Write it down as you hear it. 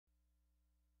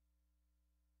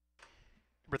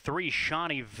Number 3,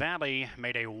 Shawnee Valley,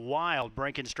 made a wild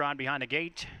break in stride behind the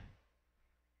gate.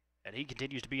 And he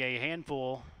continues to be a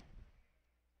handful.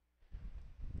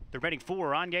 The remaining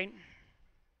 4 on gate.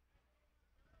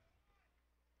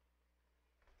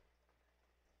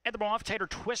 And the ball off, Tater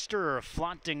Twister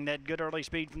flaunting that good early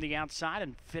speed from the outside.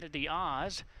 INFINITI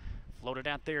Oz floated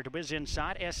out there to his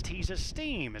inside. ST's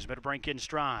Esteem has been a break in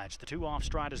strides. The 2 off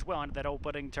stride as well into that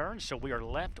opening turn. So we are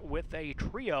left with a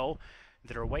trio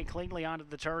that are away cleanly onto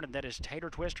the turn, and that is Tater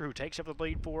Twister, who takes up the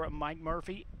lead for Mike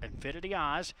Murphy. INFINITI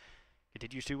Oz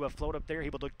continues to float up there.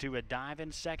 He will look to dive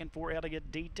in second for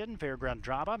Elliott Deaton. Fairground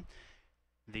Drama,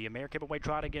 the American Heavyweight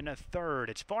trotting in a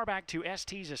third. It's far back to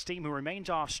ST's Esteem, who remains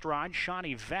off stride.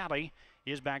 Shawnee Valley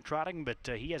is back trotting, but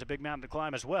he has a big mountain to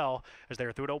climb as well, as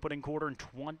they're through an opening quarter in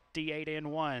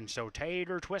 28-1. So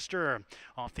Tater Twister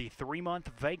off the 3-month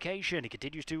vacation. He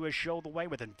continues to show the way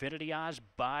with INFINITI Oz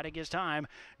biding his time.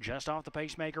 Just off the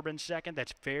pacemaker in second,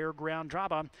 that's Fairground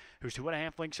Drama, who's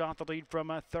 2.5 lengths off the lead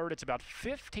from third. It's about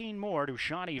 15 more to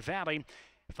Shawnee Valley.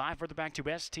 5 further back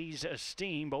to ST's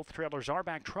Esteem. Both trailers are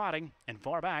back trotting, and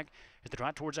far back as the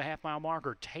trot towards the half-mile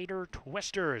marker. Tater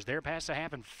Twister is there past the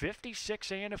half in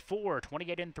 56-4,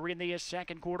 28-3 in the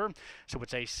second quarter. So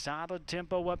it's a solid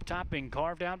tempo up top, being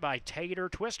carved out by Tater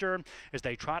Twister as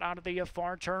they trot out of the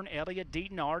far turn. Elliott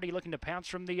Deaton already looking to pounce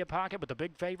from the pocket with the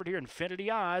big favorite here,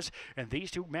 INFINITI Oz, and these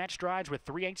two match strides with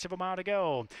 3/8 of a mile to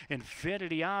go.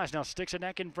 INFINITI Oz now sticks a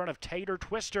neck in front of Tater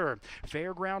Twister.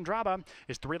 Fairground Drama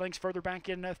is 3 lengths further back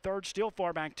in third, still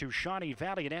far back to Shawnee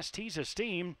Valley and ST's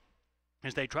Esteem.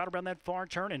 As they trot around that far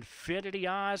turn, INFINITI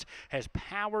Oz has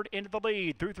powered into the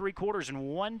lead through 3 quarters in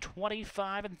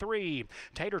 1:25-3.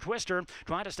 Tater Twister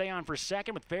trying to stay on for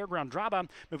second with Fairground Drama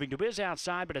moving to his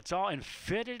outside, but it's all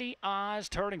INFINITI Oz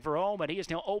turning for home, and he has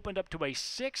now opened up to a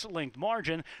 6-length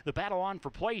margin. The battle on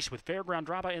for place with Fairground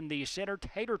Drama in the center,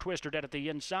 Tater Twister dead at the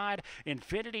inside.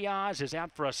 INFINITI Oz is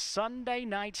out for a Sunday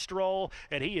night stroll,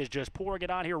 and he is just pouring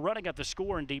it on here, running up the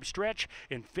score in deep stretch.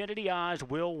 INFINITI Oz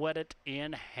will wet it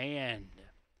in hand.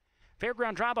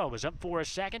 Fairground Drama was up for a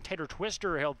second. Tater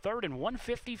Twister held third in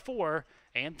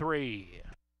 1:54-3.